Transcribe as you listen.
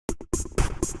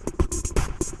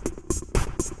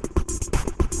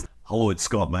Hello, it's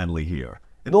Scott Manley here.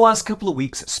 In the last couple of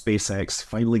weeks, SpaceX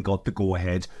finally got the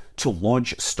go-ahead to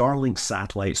launch Starlink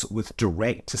satellites with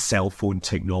direct-to-cell phone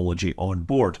technology on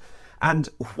board. And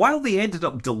while they ended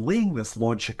up delaying this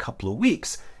launch a couple of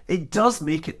weeks, it does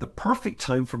make it the perfect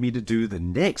time for me to do the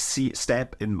next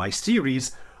step in my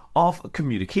series of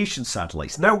communication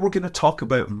satellites. Now we're going to talk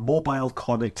about mobile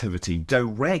connectivity,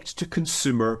 direct to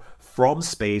consumer from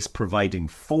space, providing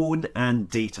phone and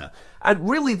data. And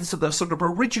really, the sort of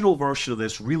original version of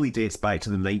this really dates back to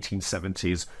the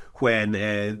 1970s when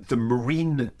the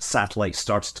marine satellites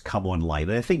started to come online.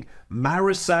 And I think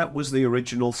Marisat was the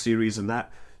original series, and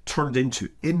that turned into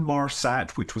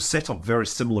Inmarsat, which was set up very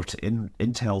similar to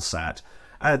Intelsat.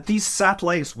 These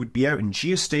satellites would be out in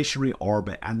geostationary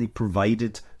orbit and they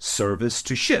provided service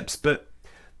to ships, but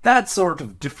that sort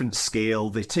of different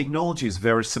scale. The technology is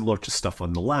very similar to stuff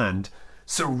on the land.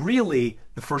 So really,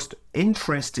 the first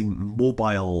interesting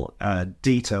mobile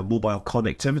mobile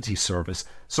connectivity service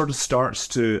sort of starts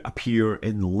to appear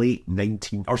in the early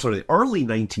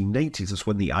 1990s is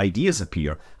when the ideas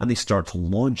appear, and they start to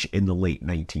launch in the late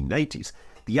 1990s.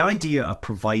 The idea of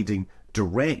providing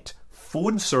direct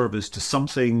phone service to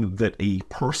something that a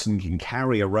person can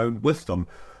carry around with them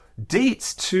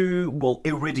dates to, well,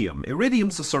 Iridium.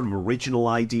 Iridium's a sort of original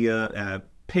idea,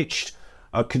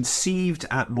 conceived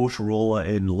at Motorola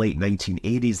in the late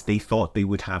 1980s. They thought they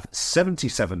would have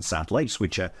 77 satellites,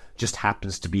 which just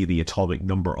happens to be the atomic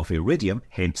number of Iridium,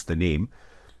 hence the name.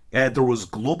 There was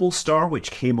Globalstar,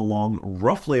 which came along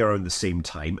roughly around the same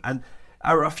time, and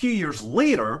a few years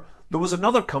later, there was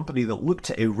another company that looked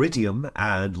at Iridium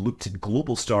and looked at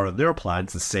Globalstar and their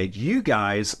plans and said, you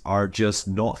guys are just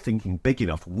not thinking big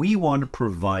enough. We want to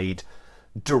provide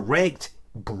direct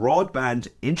broadband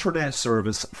internet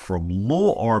service from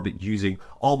low orbit using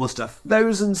almost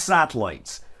 1,000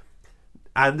 satellites.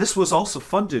 And this was also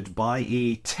funded by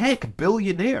a tech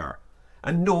billionaire.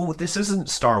 And no, this isn't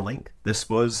Starlink. This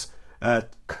was a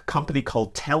company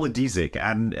called Teledesic,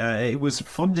 and it was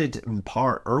funded in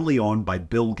part early on by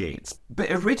Bill Gates.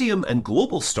 But Iridium and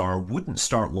Globalstar wouldn't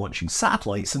start launching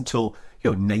satellites until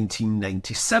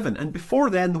 1997, and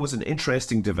before then there was an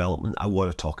interesting development I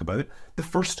want to talk about: the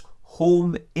first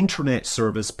home internet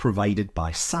service provided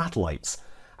by satellites.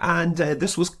 And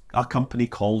this was a company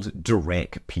called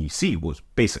Direct PC. It was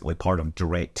basically part of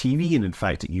Direct TV, and in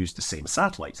fact it used the same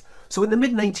satellites. So in the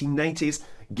mid-1990s,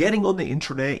 getting on the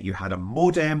internet, you had a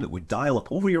modem that would dial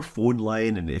up over your phone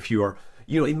line, and if you were,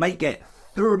 it might get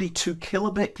 32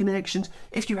 kilobit connections.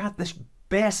 If you had this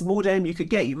best modem you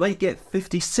could get, you might get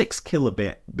 56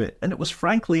 kilobit, and it was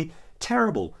frankly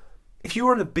terrible. If you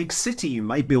were in a big city, you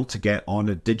might be able to get on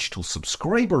a digital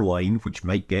subscriber line, which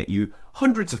might get you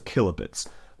hundreds of kilobits.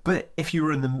 But if you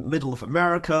were in the middle of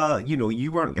America,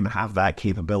 you weren't going to have that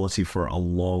capability for a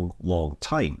long, long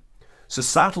time. So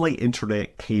satellite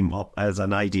internet came up as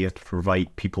an idea to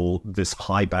provide people this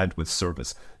high bandwidth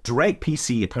service. Direct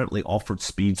PC apparently offered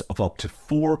speeds of up to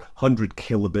 400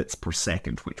 kilobits per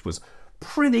second, which was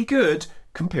pretty good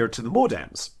compared to the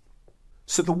modems.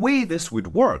 So the way this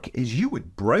would work is you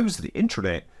would browse the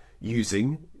internet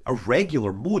using a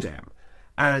regular modem,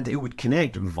 and it would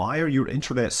connect via your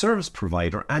internet service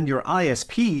provider, and your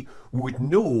ISP would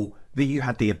know that you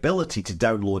had the ability to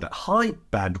download at high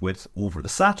bandwidth over the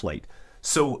satellite.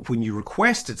 So when you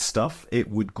requested stuff, it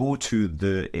would go to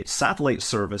the satellite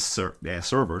service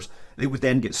servers. It would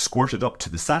then get squirted up to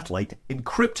the satellite,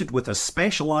 encrypted with a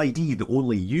special ID that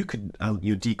only you could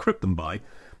decrypt them by,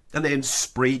 and then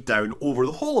sprayed down over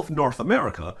the whole of North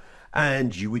America.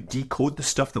 And you would decode the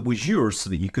stuff that was yours so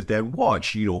that you could then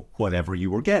watch, whatever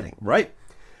you were getting, right?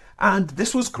 And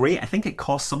this was great. I think it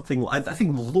cost something, I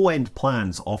think low-end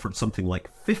plans offered something like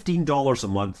 $15 a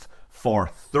month for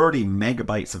 30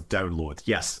 megabytes of download.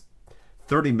 Yes,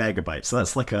 30 megabytes. So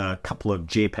that's like a couple of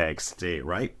JPEGs today,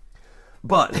 right?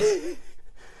 But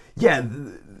yeah,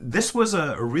 this was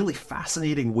a really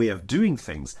fascinating way of doing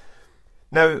things.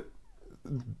 Now,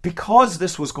 because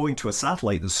this was going to a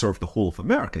satellite that served the whole of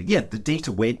America, the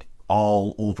data went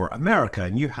all over America,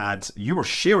 and you were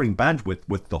sharing bandwidth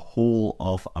with the whole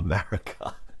of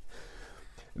America.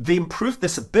 They improved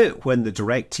this a bit when the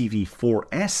DirecTV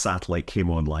 4S satellite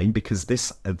came online, because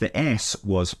the S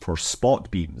was for spot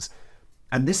beams,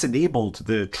 and this enabled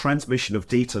the transmission of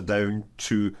data down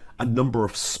to a number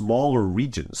of smaller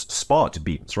regions, spot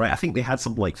beams, right? I think they had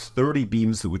something like 30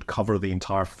 beams that would cover the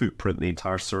entire footprint, the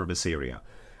entire service area.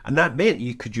 And that meant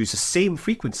you could use the same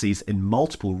frequencies in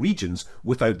multiple regions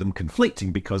without them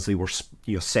conflicting, because they were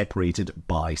separated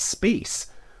by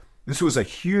space. This was a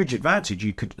huge advantage.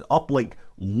 You could uplink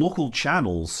local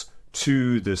channels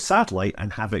to the satellite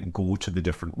and have it go to the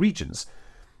different regions.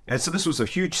 And so this was a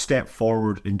huge step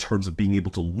forward in terms of being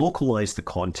able to localize the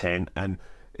content and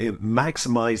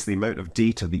maximize the amount of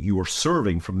data that you were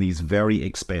serving from these very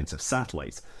expensive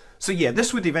satellites. So yeah,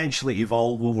 this would eventually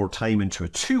evolve over time into a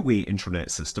two-way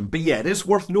internet system. But yeah, it is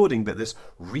worth noting that this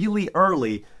really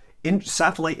early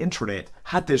satellite internet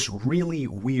had this really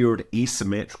weird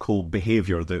asymmetrical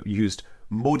behavior that used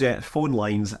modem phone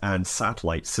lines and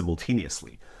satellites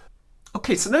simultaneously.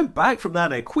 Okay, so now back from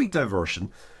that quick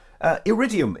diversion.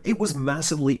 Iridium, it was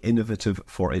massively innovative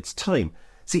for its time.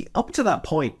 See, up to that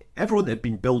point, everyone that had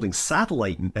been building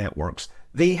satellite networks,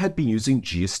 they had been using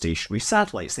geostationary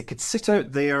satellites. They could sit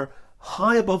out there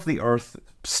high above the Earth,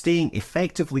 staying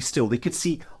effectively still. They could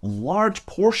see large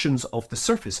portions of the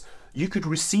surface. You could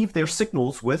receive their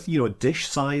signals with, a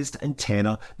dish-sized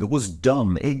antenna that was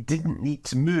dumb. It didn't need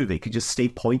to move. It could just stay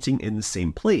pointing in the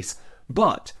same place.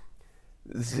 But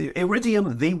the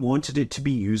Iridium, they wanted it to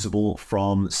be usable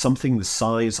from something the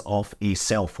size of a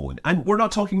cell phone. And we're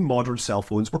not talking modern cell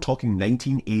phones, we're talking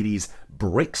 1980s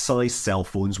brick-sized cell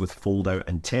phones with fold-out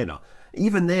antenna.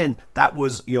 Even then, that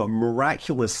was a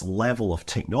miraculous level of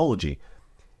technology.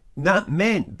 That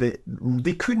meant that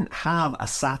they couldn't have a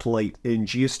satellite in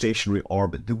geostationary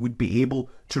orbit that would be able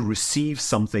to receive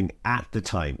something at the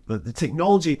time. The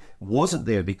technology wasn't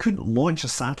there. They couldn't launch a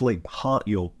satellite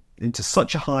into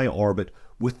such a high orbit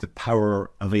with the power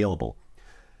available.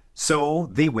 So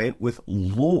they went with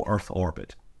low Earth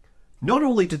orbit. Not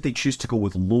only did they choose to go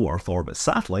with low Earth orbit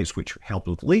satellites, which helped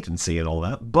with latency and all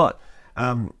that, but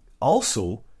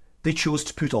also they chose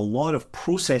to put a lot of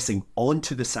processing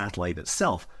onto the satellite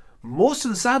itself. Most of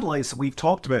the satellites that we've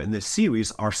talked about in this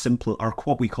series are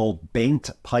what we call bent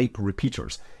pipe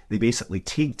repeaters. They basically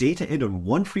take data in on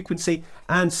one frequency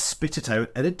and spit it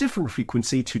out at a different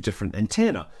frequency to different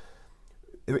antenna.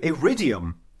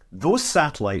 Iridium, those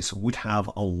satellites would have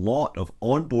a lot of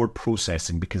onboard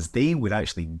processing because they would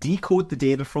actually decode the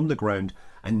data from the ground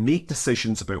and make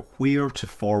decisions about where to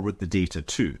forward the data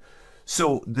to.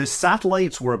 So the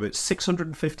satellites were about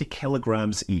 650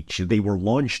 kilograms each. They were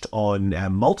launched on a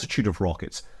multitude of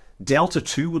rockets. Delta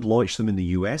II would launch them in the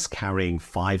US, carrying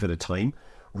 5 at a time.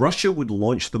 Russia would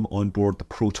launch them on board the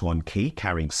Proton K,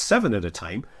 carrying 7 at a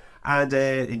time. And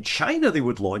in China, they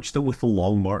would launch them with the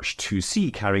Long March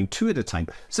 2C, carrying 2 at a time.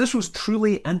 So this was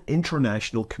truly an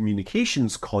international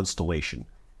communications constellation.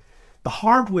 The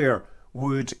hardware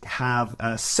would have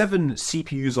 7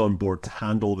 CPUs on board to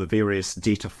handle the various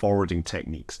data forwarding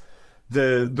techniques.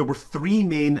 There were 3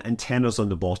 main antennas on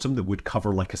the bottom that would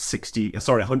cover like a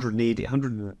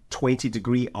 120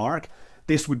 degree arc.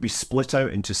 This would be split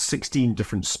out into 16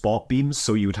 different spot beams,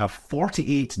 so you would have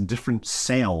 48 different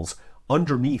cells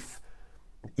underneath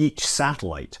each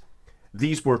satellite.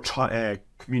 These were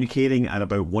communicating at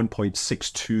about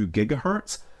 1.62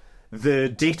 gigahertz. The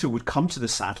data would come to the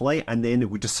satellite and then it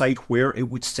would decide where it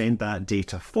would send that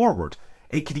data forward.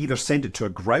 It could either send it to a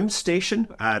ground station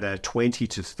at 20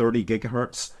 to 30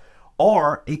 gigahertz,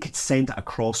 or it could send it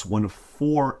across one of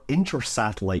 4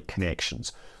 inter-satellite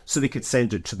connections. So they could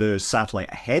send it to the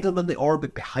satellite ahead of them in the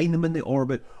orbit, behind them in the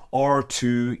orbit, or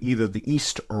to either the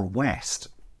east or west.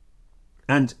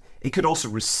 And it could also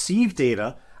receive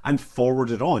data and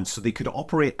forward it on, so they could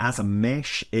operate as a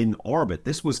mesh in orbit.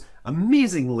 This was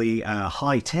amazingly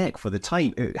high tech for the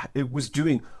time. It was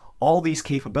doing all these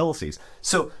capabilities.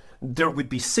 So there would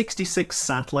be 66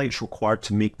 satellites required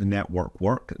to make the network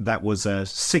work. That was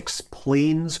 6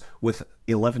 planes with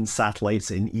 11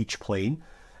 satellites in each plane.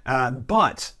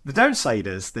 But the downside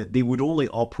is that they would only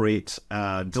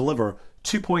deliver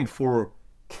 2.4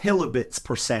 kilobits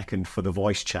per second for the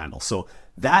voice channel. So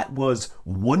that was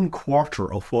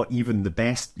 1/4 of what even the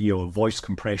best voice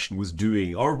compression was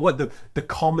doing, or what the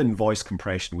common voice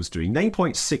compression was doing.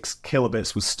 9.6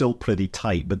 kilobits was still pretty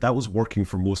tight, but that was working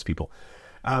for most people.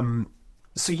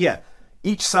 So yeah,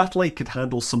 each satellite could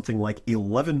handle something like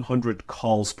 1,100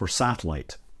 calls per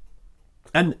satellite.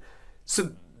 And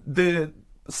so the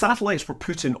satellites were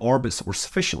put in orbits that were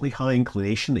sufficiently high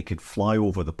inclination they could fly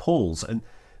over the poles. And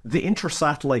the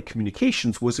inter-satellite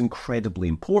communications was incredibly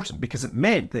important because it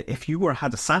meant that if you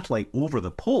had a satellite over the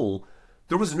pole,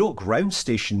 there was no ground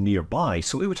station nearby,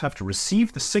 so it would have to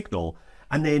receive the signal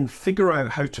and then figure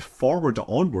out how to forward it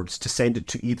onwards to send it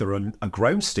to either a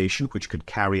ground station, which could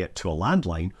carry it to a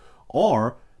landline,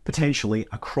 or potentially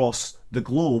across the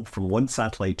globe from one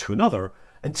satellite to another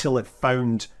until it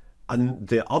found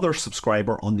the other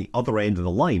subscriber on the other end of the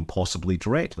line, possibly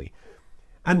directly.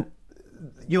 And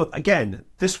again,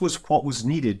 this was what was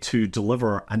needed to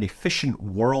deliver an efficient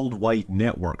worldwide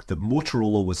network that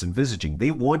Motorola was envisaging.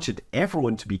 They wanted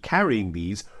everyone to be carrying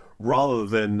these rather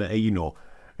than,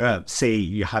 say,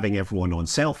 you're having everyone on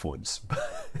cell phones.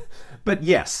 But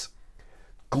yes,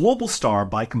 Globalstar,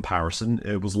 by comparison,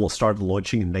 it was started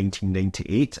launching in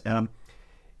 1998.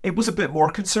 It was a bit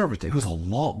more conservative. It was a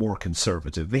lot more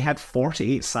conservative. They had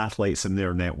 48 satellites in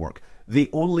their network. They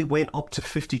only went up to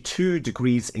 52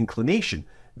 degrees inclination.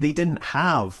 They didn't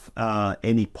have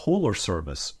any polar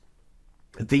service.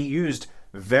 They used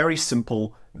very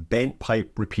simple bent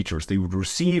pipe repeaters. They would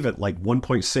receive at like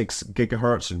 1.6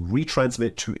 gigahertz and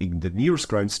retransmit to the nearest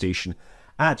ground station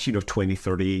at 20,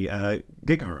 30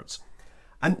 gigahertz.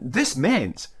 And this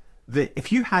meant that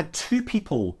if you had two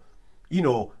people,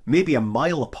 maybe a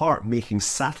mile apart making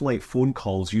satellite phone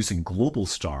calls using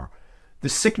Globalstar, the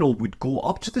signal would go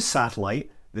up to the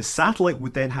satellite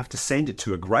would then have to send it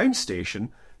to a ground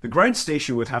station, the ground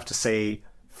station would have to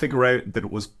figure out that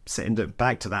it was send it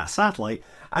back to that satellite,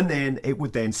 and then it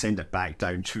would then send it back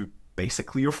down to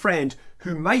basically your friend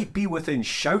who might be within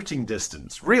shouting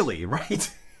distance. Really,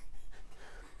 right?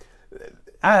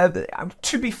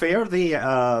 To be fair, they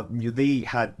had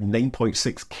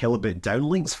 9.6 kilobit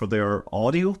downlinks for their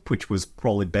audio, which was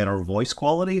probably better voice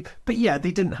quality. But yeah,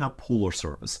 they didn't have polar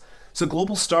service. So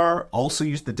Globalstar also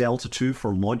used the Delta II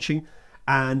for launching,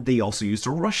 and they also used a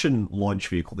Russian launch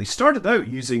vehicle. They started out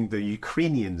using the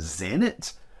Ukrainian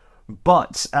Zenit,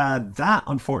 but that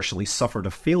unfortunately suffered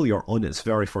a failure on its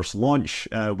very first launch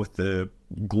with the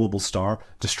Globalstar,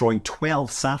 destroying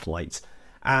 12 satellites.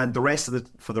 And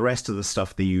for the rest of the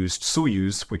stuff, they used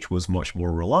Soyuz, which was much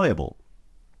more reliable.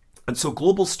 And so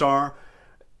Globalstar,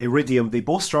 Iridium, they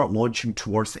both start launching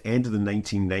towards the end of the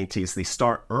 1990s. They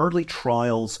start early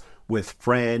trials with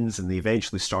friends, and they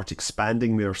eventually start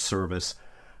expanding their service.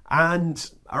 And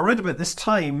around about this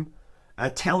time,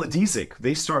 Teledesic,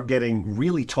 they start getting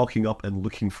really talking up and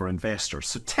looking for investors.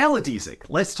 So Teledesic,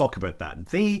 let's talk about that.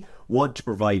 They want to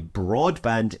provide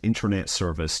broadband internet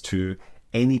service to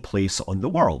any place on the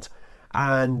world.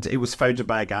 And it was founded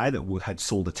by a guy that had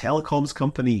sold a telecoms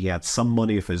company. He had some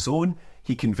money of his own.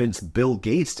 He convinced Bill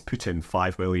Gates to put in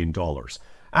 $5 million.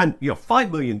 And,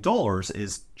 $5 million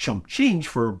is chump change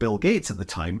for Bill Gates at the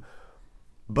time,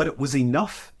 but it was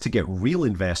enough to get real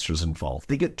investors involved.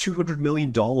 They get $200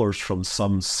 million from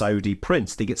some Saudi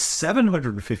prince. They get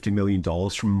 $750 million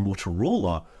from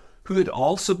Motorola, who had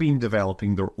also been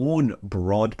developing their own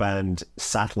broadband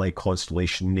satellite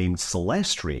constellation named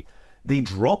Celestri. They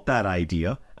dropped that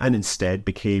idea and instead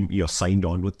became signed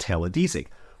on with Teledesic.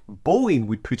 Boeing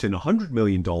would put in $100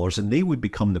 million and they would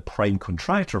become the prime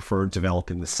contractor for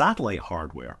developing the satellite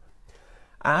hardware.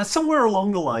 Somewhere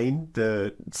along the line,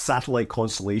 the satellite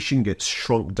constellation gets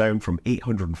shrunk down from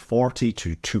 840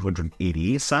 to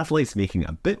 288 satellites, making it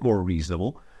a bit more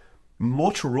reasonable.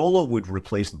 Motorola would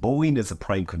replace Boeing as a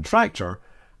prime contractor,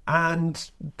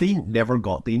 and they never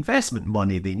got the investment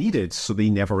money they needed, so they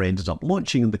never ended up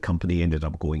launching and the company ended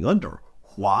up going under.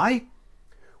 Why?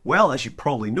 Well, as you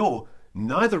probably know,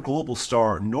 neither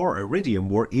Globalstar nor Iridium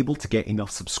were able to get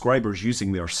enough subscribers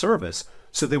using their service,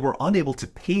 so they were unable to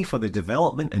pay for the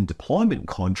development and deployment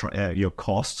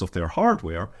costs of their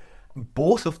hardware.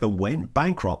 Both of them went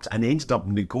bankrupt and ended up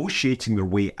negotiating their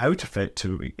way out of it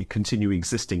to continue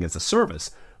existing as a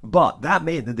service. But that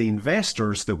meant that the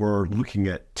investors that were looking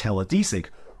at Teledesic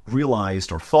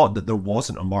realized or thought that there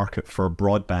wasn't a market for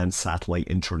broadband satellite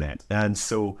internet. And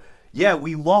so, yeah,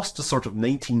 we lost a sort of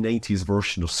 1990s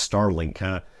version of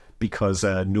Starlink because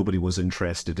nobody was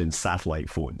interested in satellite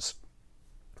phones.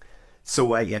 So,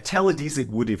 Teledesic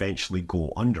would eventually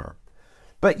go under.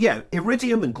 But yeah,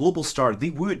 Iridium and Globalstar,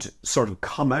 they would sort of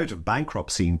come out of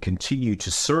bankruptcy and continue to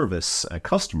service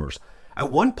customers.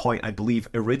 At one point, I believe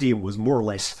Iridium was more or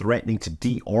less threatening to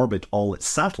deorbit all its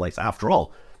satellites. After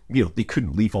all, they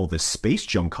couldn't leave all this space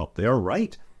junk up there,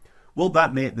 right? Well,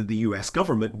 that meant that the US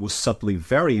government was suddenly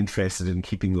very interested in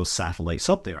keeping those satellites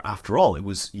up there. After all, it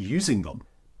was using them.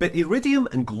 But Iridium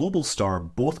and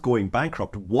Globalstar both going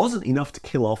bankrupt wasn't enough to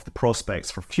kill off the prospects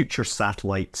for future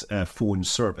satellite phone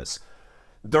service.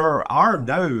 There are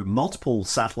now multiple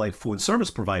satellite phone service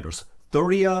providers.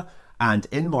 Thuria and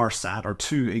Inmarsat are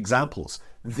two examples.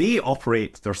 They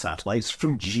operate their satellites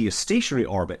from geostationary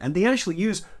orbit, and they actually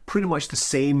use pretty much the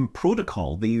same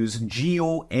protocol. They use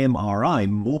GeoMRI,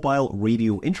 Mobile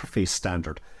Radio Interface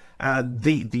Standard.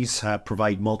 These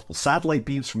provide multiple satellite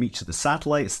beams from each of the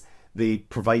satellites. They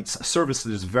provide a service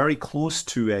that is very close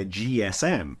to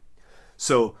GSM.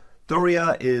 So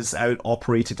Thuria is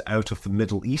operated out of the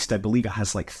Middle East. I believe it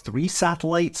has like 3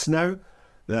 satellites now.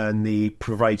 And they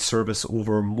provide service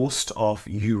over most of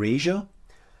Eurasia.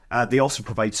 They also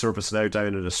provide service now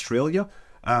down in Australia.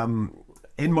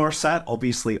 Inmarsat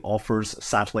obviously offers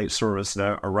satellite service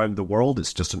now around the world.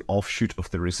 It's just an offshoot of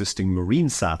their existing marine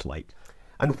satellite.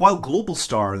 And while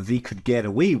Globalstar, they could get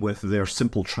away with their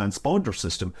simple transponder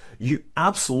system, you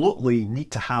absolutely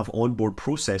need to have onboard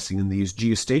processing in these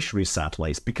geostationary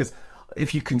satellites, because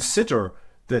if you consider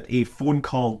that a phone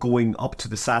call going up to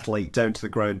the satellite, down to the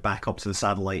ground, back up to the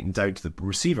satellite and down to the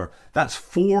receiver, that's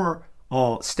 4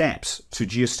 steps to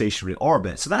geostationary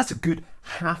orbit. So that's a good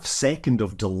half second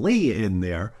of delay in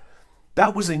there.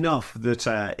 That was enough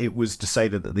that it was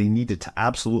decided that they needed to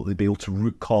absolutely be able to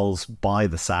route calls by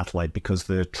the satellite because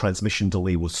the transmission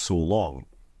delay was so long.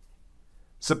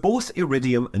 So both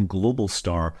Iridium and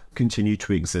Globalstar continue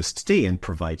to exist today and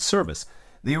provide service.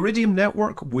 The Iridium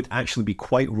network would actually be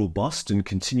quite robust and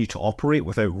continue to operate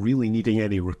without really needing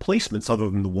any replacements other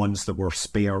than the ones that were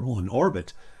spare on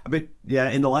orbit. But yeah,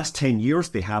 in the last 10 years,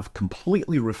 they have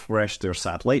completely refreshed their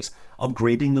satellites,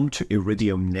 upgrading them to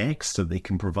Iridium Next so they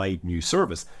can provide new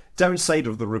service. Downside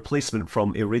of the replacement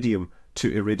from Iridium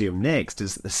to Iridium Next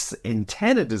is the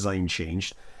antenna design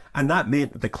changed, and that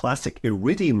meant that the classic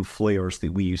Iridium flares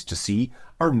that we used to see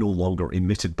are no longer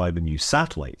emitted by the new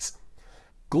satellites.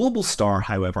 Globalstar,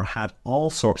 however, had all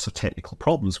sorts of technical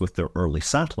problems with their early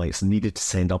satellites and needed to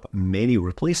send up many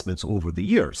replacements over the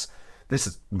years.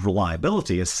 This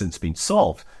reliability has since been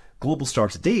solved.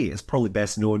 Globalstar today is probably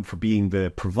best known for being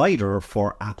the provider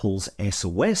for Apple's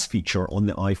SOS feature on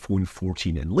the iPhone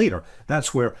 14 and later.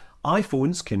 That's where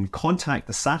iPhones can contact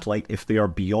the satellite if they are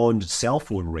beyond cell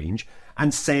phone range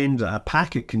and send a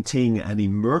packet containing an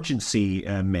emergency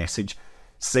message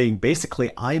saying basically,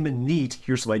 I'm in need,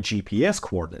 here's my GPS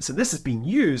coordinates. And this has been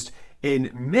used in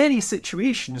many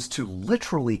situations to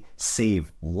literally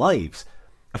save lives.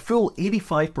 A full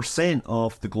 85%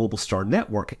 of the Globalstar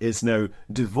network is now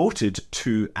devoted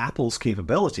to Apple's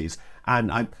capabilities,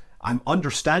 and I'm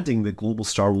understanding that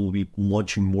Globalstar will be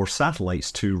launching more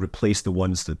satellites to replace the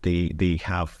ones that they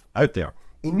have out there.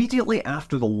 Immediately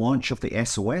after the launch of the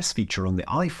SOS feature on the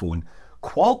iPhone,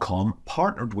 Qualcomm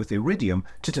partnered with Iridium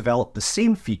to develop the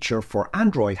same feature for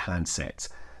Android handsets.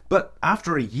 But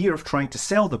after a year of trying to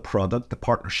sell the product, the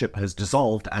partnership has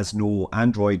dissolved as no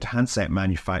Android handset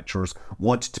manufacturers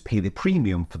wanted to pay the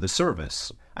premium for the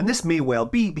service. And this may well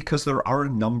be because there are a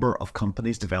number of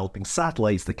companies developing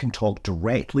satellites that can talk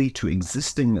directly to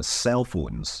existing cell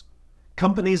phones.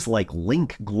 Companies like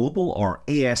Link Global or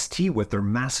AST with their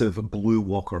massive Blue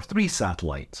Walker 3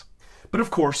 satellite. But of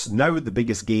course, now the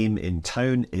biggest game in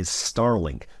town is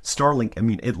Starlink. Starlink, I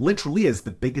mean, it literally is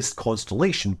the biggest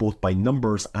constellation, both by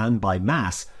numbers and by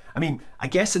mass. I mean, I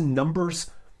guess in numbers,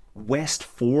 West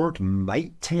Ford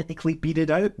might technically beat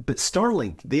it out, but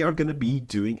Starlink, they are going to be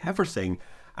doing everything.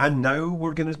 And now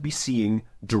we're going to be seeing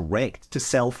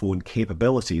direct-to-cell phone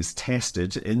capabilities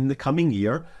tested in the coming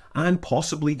year and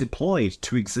possibly deployed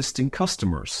to existing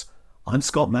customers. I'm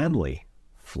Scott Manley.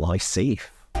 Fly safe.